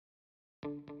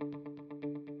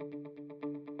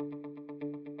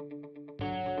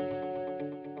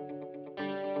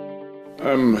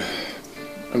I'm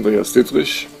Andreas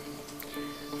Dittrich,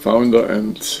 founder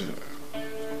and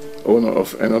owner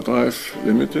of Enerdrive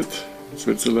Limited,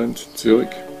 Switzerland,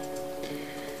 Zurich.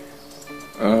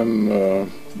 I'm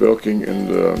working in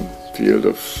the field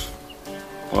of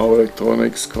power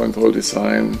electronics, control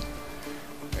design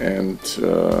and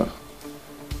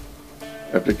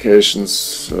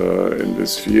applications in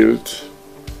this field: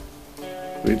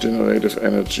 regenerative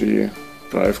energy,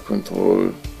 drive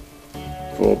control,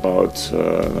 for about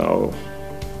now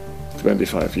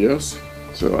 25 years.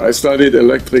 So I studied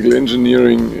electrical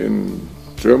engineering in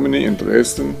Germany, in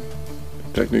Dresden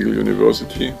Technical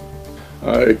University.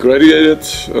 I graduated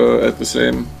at the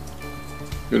same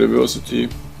university,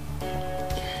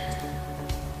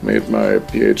 made my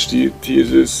PhD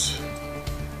thesis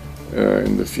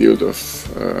in the field of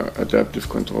adaptive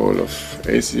control of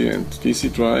AC and DC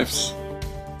drives.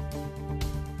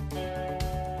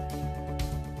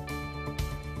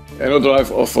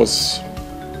 Enerdrive offers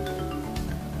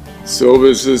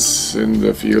services in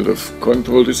the field of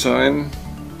control design,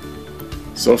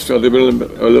 software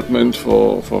development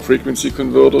for frequency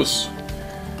converters,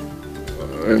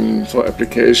 and for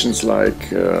applications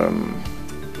like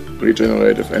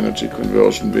regenerative energy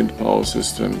conversion, wind power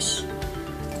systems,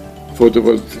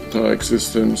 photovoltaic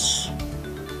systems,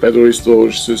 battery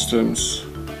storage systems,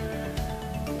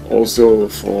 also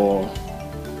for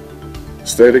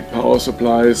static power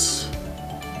supplies,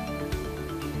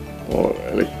 or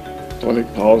electronic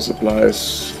power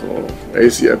supplies for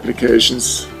AC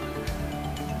applications,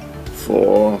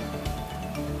 for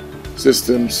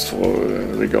systems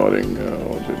regarding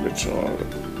which are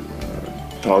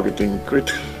targeting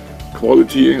grid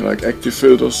quality, like active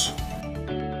filters.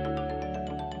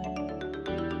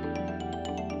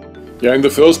 Yeah, in the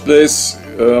first place,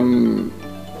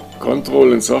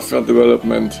 control and software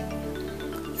development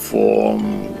for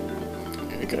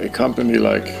a company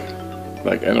like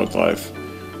Enerdrive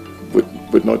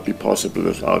would not be possible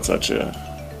without such a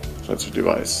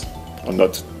device, or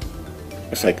not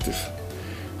effective,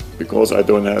 because I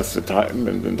don't have the time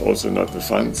and also not the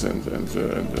funds, and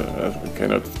I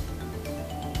cannot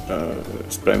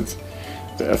spend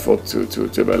the effort to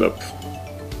develop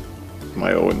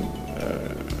my own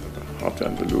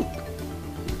hardware-in-the-loop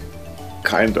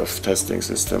kind of testing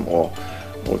system, or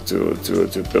to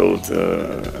build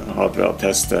hardware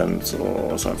test stands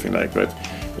or something like that,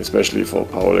 especially for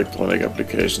power electronic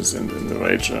applications in the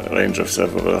range of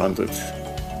several hundred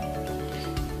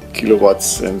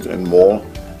kilowatts and more.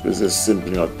 This is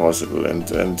simply not possible,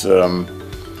 and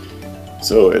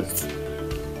so it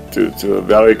to a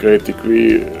very great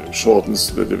degree shortens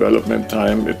the development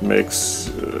time. It makes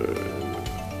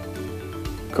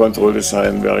control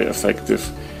design very effective,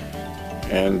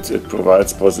 and it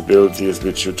provides possibilities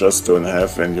which you just don't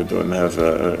have when you don't have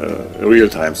a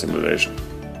real-time simulation.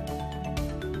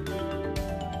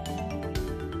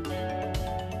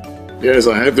 Yes,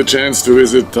 I had the chance to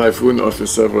visit Typhoon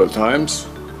office several times.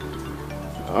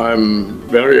 I'm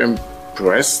very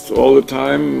impressed all the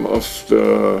time of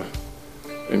the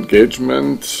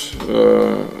engagement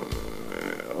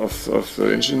of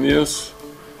the engineers,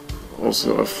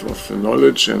 also of the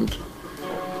knowledge and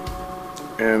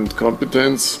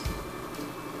competence,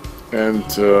 and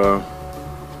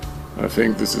I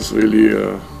think this is really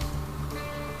a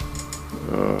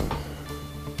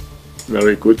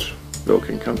very good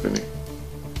working company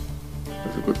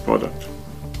with a good product.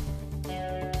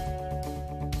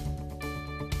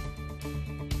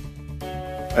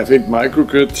 I think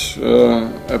microgrid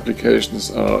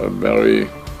applications are a very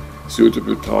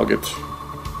suitable target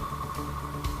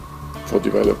for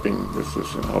developing with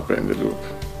an hardware-in-the-loop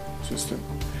system.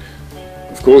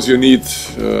 Of course, you need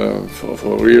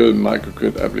for real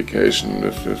microgrid application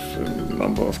with a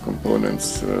number of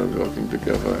components working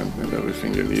together and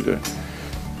everything, you need a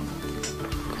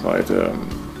quite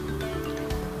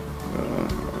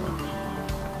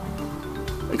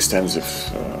extensive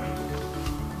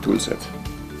tool set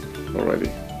already.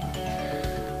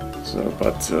 So,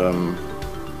 but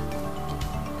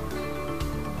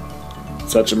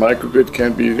such a microgrid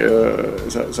can be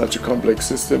such a complex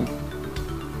system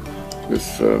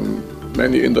with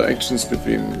many interactions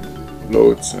between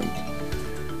loads and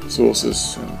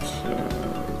sources and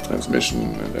transmission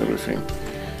and everything,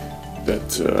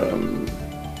 that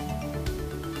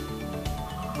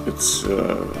it's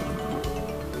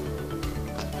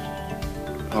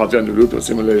hardware-in-the-loop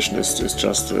simulation is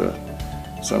just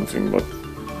something what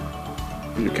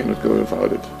you cannot go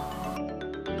without it.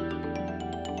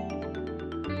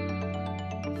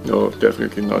 No,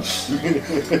 definitely not.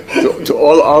 To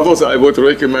all others, I would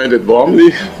recommend it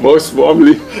warmly, most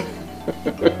warmly.